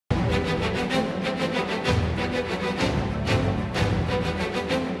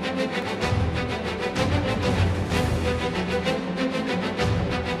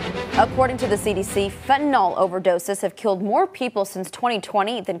According to the CDC, fentanyl overdoses have killed more people since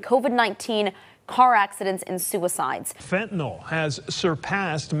 2020 than COVID-19 car accidents and suicides. Fentanyl has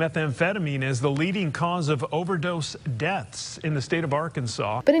surpassed methamphetamine as the leading cause of overdose deaths in the state of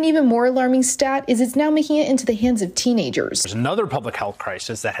Arkansas. But an even more alarming stat is it's now making it into the hands of teenagers. There's another public health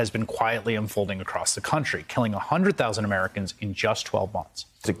crisis that has been quietly unfolding across the country, killing 100,000 Americans in just 12 months.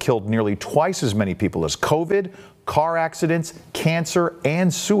 It killed nearly twice as many people as COVID, car accidents, cancer,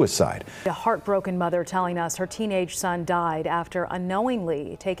 and suicide. A heartbroken mother telling us her teenage son died after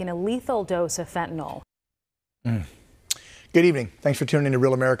unknowingly taking a lethal dose of fentanyl. Good evening. Thanks for tuning in to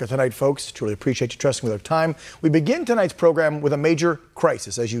Real America tonight, folks. Truly appreciate you trusting with our time. We begin tonight's program with a major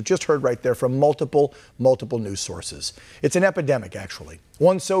crisis, as you just heard right there from multiple news sources. It's an epidemic, actually.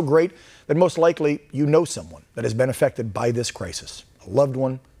 One so great that most likely you know someone that has been affected by this crisis. A loved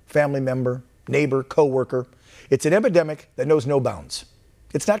one, family member, neighbor, co-worker. It's an epidemic that knows no bounds.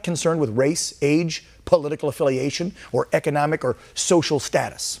 It's not concerned with race, age, political affiliation, or economic or social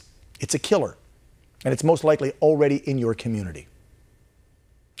status. It's a killer, and it's most likely already in your community.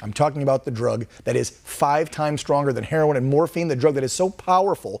 I'm talking about the drug that is 5 times stronger than heroin and morphine, the drug that is so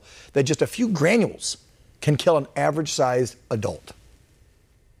powerful that just a few granules can kill an average-sized adult.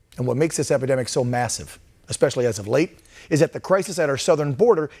 And what makes this epidemic so massive, especially as of late, is that the crisis at our southern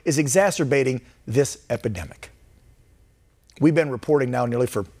border is exacerbating this epidemic. We've been reporting now nearly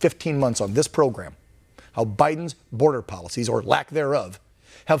for 15 months on this program how Biden's border policies, or lack thereof,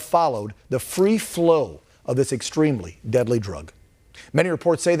 have followed the free flow of this extremely deadly drug. Many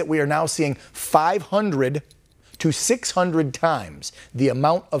reports say that we are now seeing 500 to 600 times the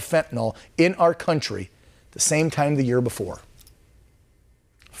amount of fentanyl in our country the same time the year before.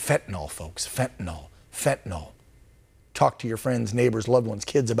 Fentanyl, folks, fentanyl, fentanyl. Talk to your friends, neighbors, loved ones,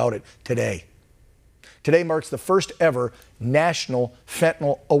 kids about it today. Today marks the first ever National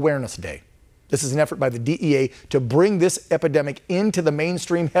Fentanyl Awareness Day. This is an effort by the DEA to bring this epidemic into the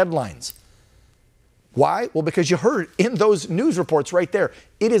mainstream headlines. Why? Well, because you heard in those news reports right there,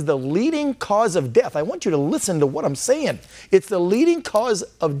 it is the leading cause of death. I want you to listen to what I'm saying. It's the leading cause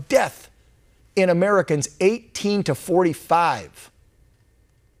of death in Americans 18 to 45.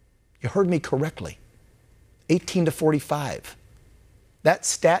 You heard me correctly. 18 to 45. That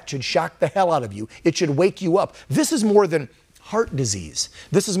stat should shock the hell out of you. It should wake you up. This is more than heart disease.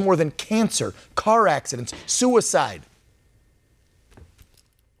 This is more than cancer, car accidents, suicide.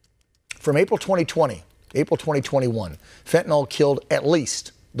 From April 2020, April 2021, fentanyl killed at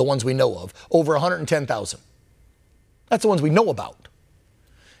least, the ones we know of, over 110,000. That's the ones we know about.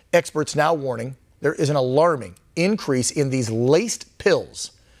 Experts now warning there is an alarming increase in these laced pills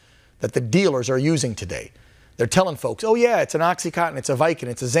that the dealers are using today. They're telling folks, oh yeah, it's an Oxycontin, it's a Vicodin,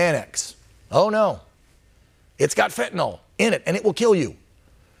 it's a Xanax. Oh no, it's got fentanyl in it and it will kill you.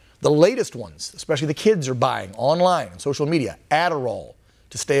 The latest ones, especially the kids are buying online and social media, Adderall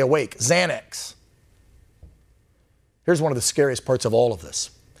to stay awake, Xanax. Here's one of the scariest parts of all of this.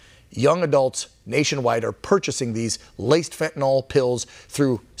 Young adults nationwide are purchasing these laced fentanyl pills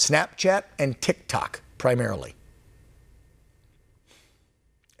through Snapchat and TikTok primarily.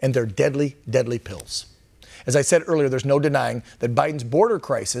 And they're deadly, deadly pills. As I said earlier, there's no denying that Biden's border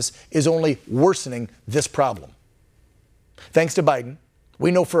crisis is only worsening this problem. Thanks to Biden,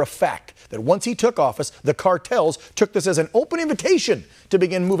 we know for a fact that once he took office, the cartels took this as an open invitation to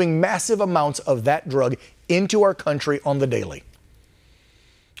begin moving massive amounts of that drug into our country on the daily.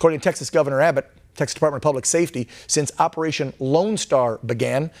 According to Texas Governor Abbott, Texas Department of Public Safety, since Operation Lone Star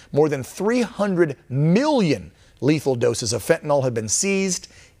began, more than 300 million lethal doses of fentanyl have been seized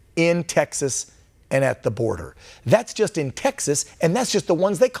in Texas and at the border. That's just in Texas, and that's just the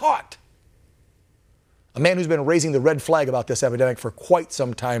ones they caught. A man who's been raising the red flag about this epidemic for quite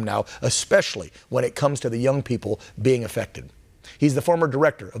some time now, especially when it comes to the young people being affected. He's the former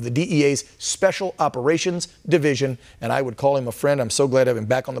director of the DEA's Special Operations Division, and I would call him a friend. I'm so glad to have him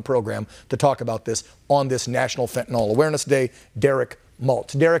back on the program to talk about this on this National Fentanyl Awareness Day. Derek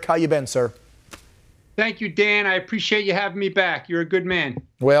Maltz. Derek, how you been, sir? Thank you, Dan. I appreciate you having me back. You're a good man.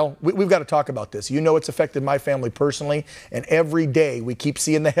 Well, we've got to talk about this. You know it's affected my family personally, and every day we keep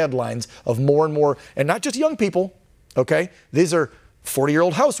seeing the headlines of more and more, and not just young people, okay? These are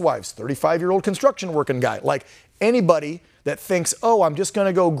 40-year-old housewives, 35-year-old construction working guy, like anybody that thinks, oh, I'm just going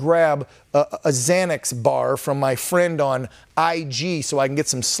to go grab a Xanax bar from my friend on IG so I can get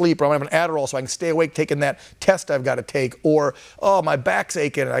some sleep, or I'm going to have an Adderall so I can stay awake taking that test I've got to take, or, oh, my back's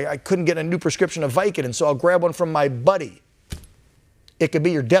aching, I couldn't get a new prescription of Vicodin, so I'll grab one from my buddy. It could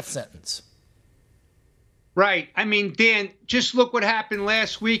be your death sentence. Right. I mean, Dan, just look what happened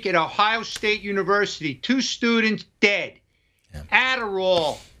last week at Ohio State University. 2 students dead. Yeah.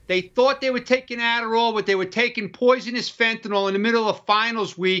 Adderall They thought they were taking Adderall, but they were taking poisonous fentanyl in the middle of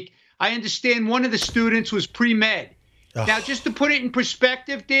finals week. I understand one of the students was pre-med. Now, just to put it in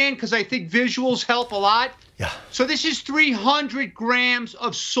perspective, Dan, because I think visuals help a lot. Yeah. So this is 300 grams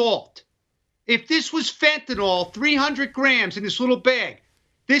of salt. If this was fentanyl, 300 grams in this little bag,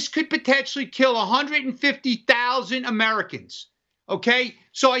 this could potentially kill 150,000 Americans. Okay?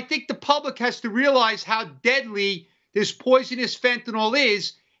 So I think the public has to realize how deadly this poisonous fentanyl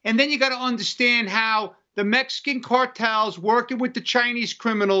is. And then you got to understand how the Mexican cartels working with the Chinese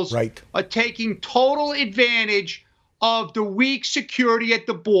criminals are taking total advantage of the weak security at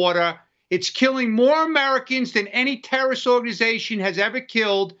the border. It's killing more Americans than any terrorist organization has ever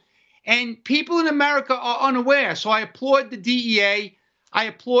killed. And people in America are unaware. So I applaud the DEA. I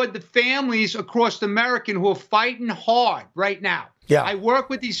applaud the families across America who are fighting hard right now. Yeah. I work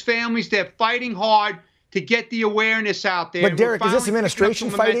with these families. They're fighting hard to get the awareness out there. But Derek, is this administration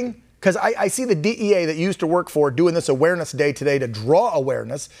fighting? Because I see the DEA that you used to work for doing this awareness day today to draw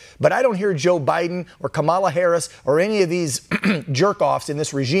awareness, but I don't hear Joe Biden or Kamala Harris or any of these jerk-offs in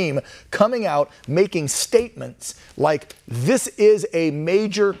this regime coming out making statements like, this is a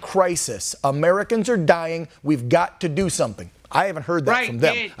major crisis. Americans are dying. We've got to do something. I haven't heard that from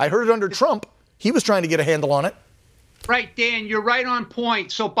them. Dan, I heard it under Trump. He was trying to get a handle on it. Right, Dan, you're right on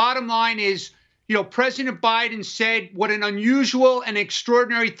point. So bottom line is, you know, President Biden said what an unusual and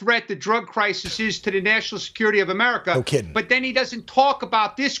extraordinary threat the drug crisis is to the national security of America. No kidding. But then he doesn't talk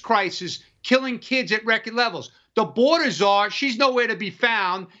about this crisis killing kids at record levels. The borders are, she's nowhere to be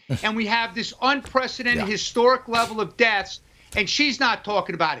found. And we have this unprecedented historic level of deaths, and she's not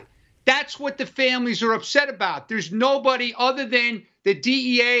talking about it. That's what the families are upset about. There's nobody other than the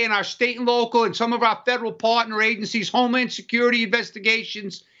DEA and our state and local and some of our federal partner agencies, Homeland Security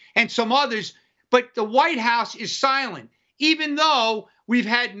investigations, and some others. But the White House is silent, even though we've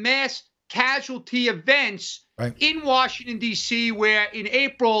had mass casualty events in Washington, D.C., where in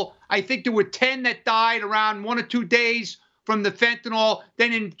April, I think there were 10 that died around 1 or 2 days from the fentanyl.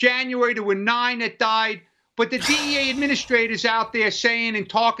 Then in January, there were 9 that died. But the DEA administrators out there saying and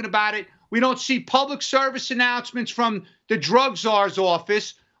talking about it. We don't see public service announcements from the drug czar's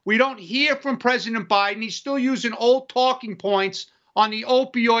office. We don't hear from President Biden. He's still using old talking points on the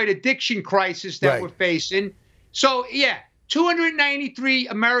opioid addiction crisis that we're facing. So, yeah, 293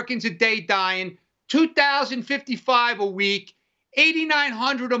 Americans a day dying, 2,055 a week,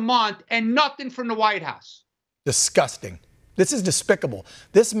 8,900 a month, and nothing from the White House. Disgusting. This is despicable.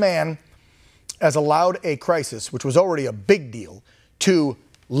 This man has allowed a crisis, which was already a big deal, to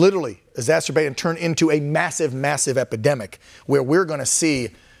literally exacerbate and turn into a massive, massive epidemic where we're going to see,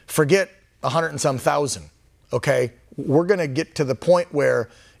 forget 100 and some thousand, okay? We're going to get to the point where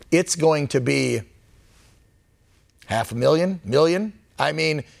it's going to be 500,000, million. I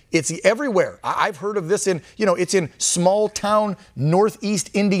mean, it's everywhere. I've heard of this in, you know, it's in small town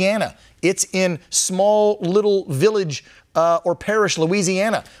Northeast Indiana. It's in small little village or parish,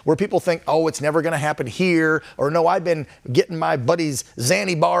 Louisiana, where people think, oh, it's never going to happen here. Or no, I've been getting my buddy's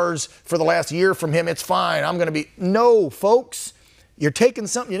Xanny bars for the last year from him. It's fine. I'm going to be. No, folks. You're taking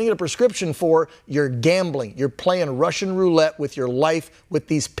something you didn't get a prescription for. You're gambling. You're playing Russian roulette with your life with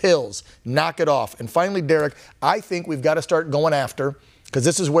these pills. Knock it off. And finally, Derek, I think we've got to start going after, because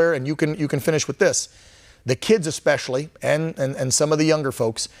this is where, and you can finish with this, the kids especially, and some of the younger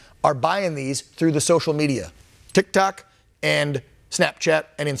folks, are buying these through the social media. TikTok and Snapchat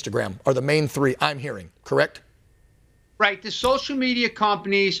and Instagram are the main 3 I'm hearing, correct? Right. The social media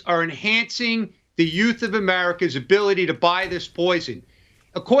companies are enhancing the youth of America's ability to buy this poison.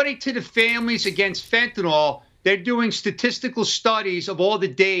 According to the Families Against Fentanyl, they're doing statistical studies of all the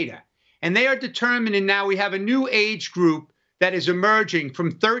data. And they are determining now we have a new age group that is emerging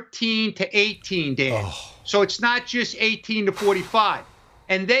from 13 to 18, Dan. So it's not just 18 to 45.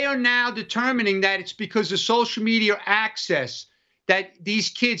 And they are now determining that it's because of social media access that these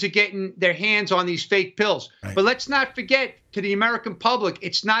kids are getting their hands on these fake pills. But let's not forget, to the American public,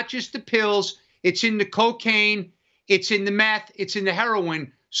 it's not just the pills. It's in the cocaine, it's in the meth, it's in the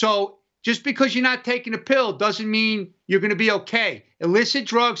heroin. So just because you're not taking a pill doesn't mean you're going to be okay. Illicit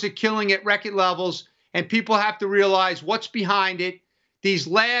drugs are killing at record levels, and people have to realize what's behind it. These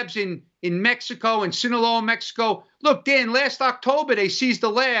labs in Mexico, in Sinaloa, Mexico. Look, Dan, last October, they seized a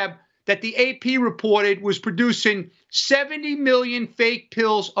lab that the AP reported was producing 70 million fake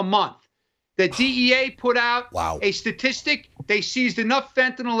pills a month. The DEA put out a statistic. They seized enough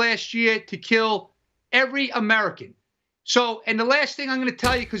fentanyl last year to kill every American. So, and the last thing I'm going to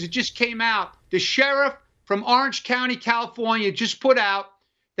tell you, because it just came out, the sheriff from Orange County, California, just put out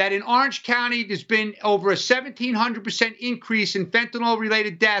that in Orange County, there's been over a 1,700% increase in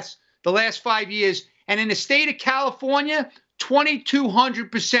fentanyl-related deaths the last 5 years. And in the state of California,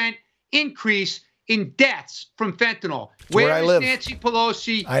 2,200% increase in deaths from fentanyl. Where is Nancy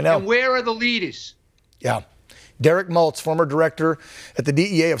Pelosi? I know. And where are the leaders? Yeah. Derek Maltz, former director at the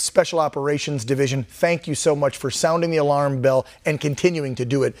DEA of Special Operations Division, thank you so much for sounding the alarm bell and continuing to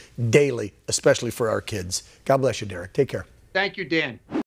do it daily, especially for our kids. God bless you, Derek. Take care. Thank you, Dan.